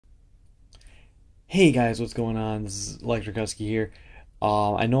Hey guys, what's going on? This is Electric Husky here.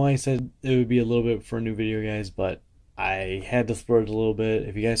 I know I said it would be a little bit for a new video, guys, but I had to splurge a little bit.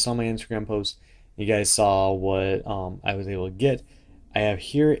 If you guys saw my Instagram post, you guys saw what I was able to get. I have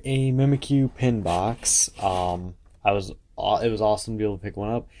here a Mimikyu pin box. It was awesome to be able to pick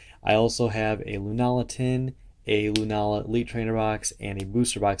one up. I also have a Lunala tin, a Lunala Elite Trainer box, and a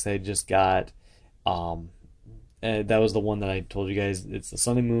booster box that I just got. And that was the one that I told you guys. It's the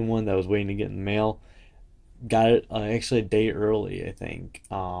Sun and Moon one that I was waiting to get in the mail. Got it actually a day early, I think.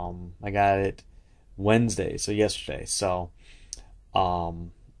 I got it Wednesday, so yesterday. So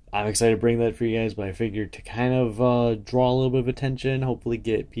I'm excited to bring that for you guys, but I figured to kind of draw a little bit of attention, hopefully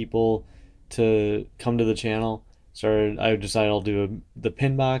get people to come to the channel. So I decided I'll do the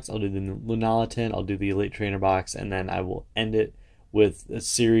pin box, I'll do the Lunala tin, I'll do the Elite Trainer box, and then I will end it with a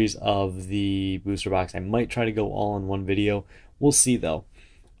series of the booster box. I might try to go all in one video. We'll see though.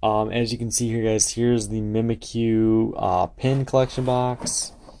 As you can see here, guys, here's the Mimikyu pin collection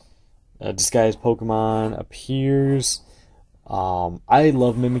box. Disguised Pokemon appears. I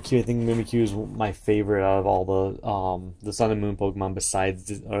love Mimikyu. I think Mimikyu is my favorite out of all the Sun and Moon Pokemon.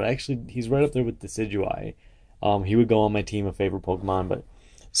 Besides, or actually, he's right up there with Decidueye. He would go on my team of favorite Pokemon. But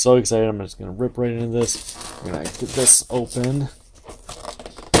so excited! I'm just gonna rip right into this. I'm gonna get this open.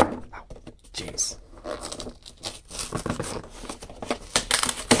 Jeez.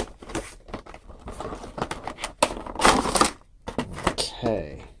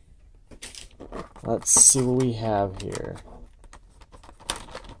 Okay. Let's see what we have here.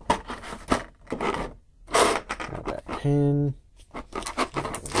 Got that pin,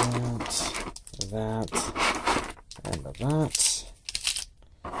 that, and that.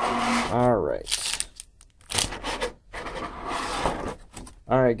 Alright.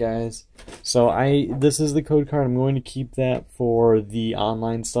 Alright, guys. So this is the code card. I'm going to keep that for the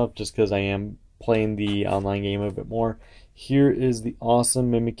online stuff just because I am playing the online game a bit more. Here is the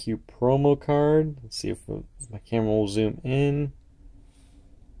awesome Mimikyu promo card. Let's see if my camera will zoom in.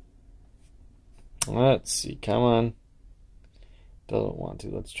 Let's see. Come on. Doesn't want to.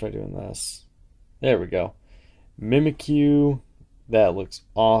 Let's try doing this. There we go. Mimikyu. That looks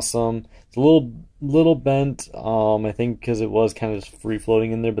awesome. It's a little bent, I think because it was kind of just free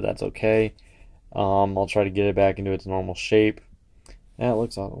floating in there, but that's okay. I'll try to get it back into its normal shape. That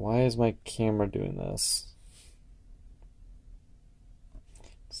looks awesome. Why is my camera doing this?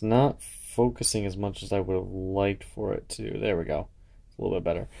 It's not focusing as much as I would have liked for it to. There we go. It's a little bit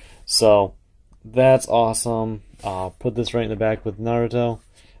better. So that's awesome. Put this right in the back with Naruto.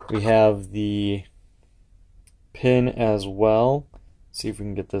 We have the pin as well. See if we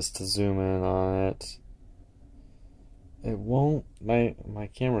can get this to zoom in on it. It won't. My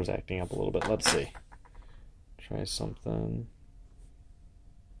camera's acting up a little bit. Let's see. Try something.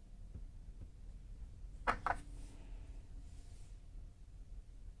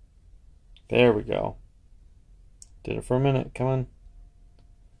 There we go. Did it for a minute. Come on.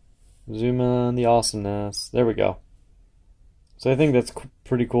 Zoom in on the awesomeness. There we go. So I think that's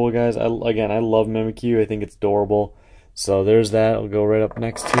pretty cool, guys. Again, I love Mimikyu. I think it's adorable. So there's that. I'll go right up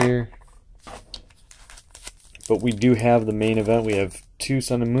next here. But we do have the main event. We have 2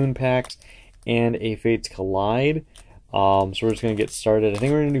 Sun and Moon packs and a Fates Collide. So we're just going to get started. I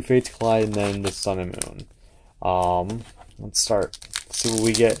think we're going to do Fates Collide and then the Sun and Moon. Let's start. Let's see what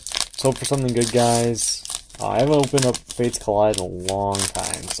we get. Let's hope for something good, guys. I haven't opened up Fates Collide in a long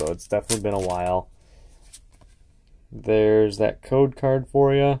time, so it's definitely been a while. There's that code card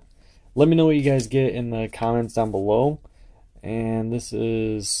for you. Let me know what you guys get in the comments down below. And this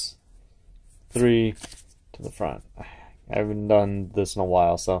is 3 to the front. I haven't done this in a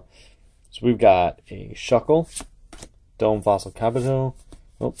while, so we've got a Shuckle, Dome Fossil Kabuto.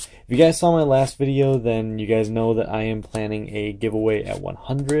 Oh, if you guys saw my last video, then you guys know that I am planning a giveaway at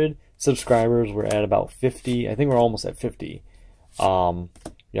 100 subscribers. We're at about 50. I think we're almost at 50. We got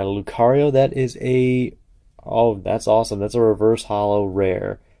a Lucario. That is a... Oh, that's awesome. That's a reverse holo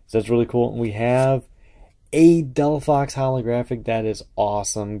rare. So that's really cool. And we have a Delphox holographic. That is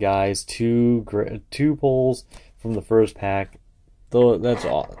awesome, guys. Two pulls from the first pack. Though that's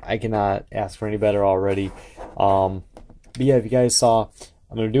all. I cannot ask for any better already. But yeah, if you guys saw,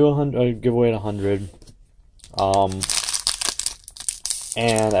 I'm gonna do a giveaway at 100.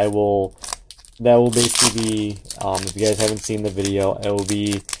 And I will. That will basically be. If you guys haven't seen the video, it will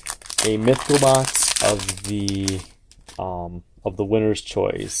be a mythical box of the winner's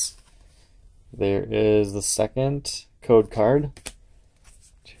choice. There is the second code card.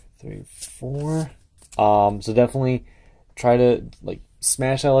 2, 3, 4. So definitely try to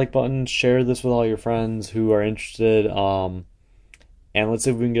smash that like button, share this with all your friends who are interested. And let's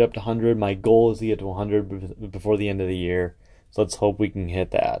see if we can get up to 100. My goal is to get to 100 before the end of the year. So let's hope we can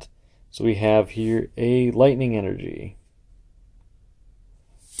hit that. So we have here a lightning energy.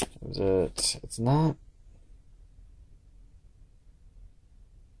 Is it? It's not.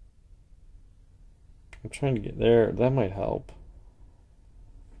 I'm trying to get there. That might help.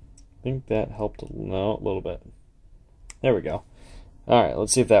 I think that helped. No, a little bit. There we go. Alright,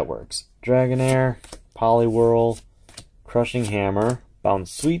 let's see if that works. Dragonair, Poliwhirl, Crushing Hammer,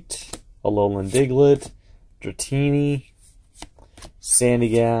 Bounce Sweet, Alolan Diglett, Dratini,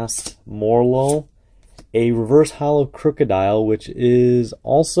 Sandygast, Morlo, a Reverse Hollow Crocodile, which is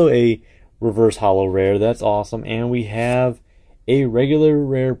also a Reverse Hollow rare. That's awesome. And we have a regular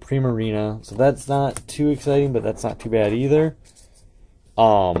rare Primarina. So that's not too exciting, but that's not too bad either.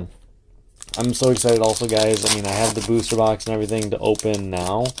 I'm so excited also, guys. I mean, I have the booster box and everything to open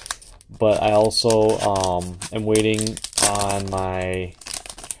now, but I also am waiting on my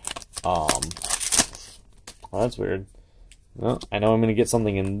well, that's weird. Well, I know I'm going to get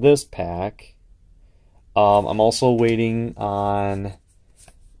something in this pack. I'm also waiting on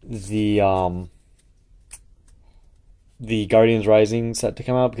the Guardians Rising set to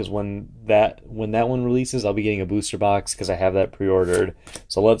come out, because when that one releases, I'll be getting a booster box because I have that pre-ordered.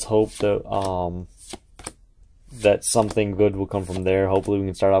 So let's hope that that something good will come from there. Hopefully we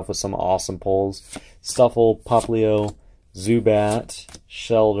can start off with some awesome pulls. Stuffle, Popplio, Zubat,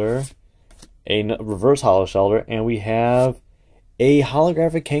 Shelter, a Reverse Hollow Shelter, and we have a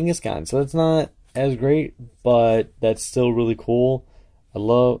holographic Kangaskhan. So that's not as great, but that's still really cool. I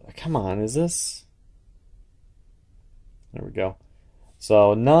love. Come on, is this? There we go.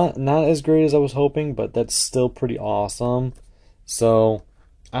 So not as great as I was hoping, but that's still pretty awesome. So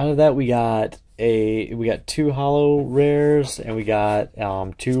out of that we got 2 hollow rares, and we got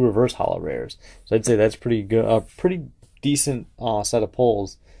 2 reverse hollow rares. So I'd say that's pretty good, a pretty decent set of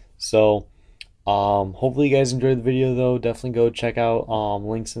pulls. So hopefully you guys enjoyed the video though. Definitely go check out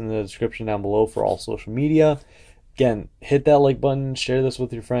links in the description down below for all social media. Again, hit that like button, share this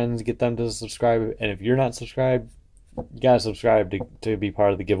with your friends, get them to subscribe, and if you're not subscribed, you gotta subscribe to be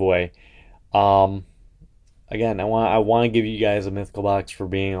part of the giveaway. Again, I want to give you guys a mythical box for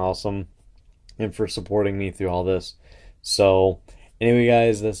being awesome and for supporting me through all this. So anyway,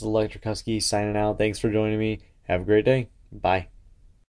 guys, this is Electric Husky signing out. Thanks for joining me. Have a great day. Bye.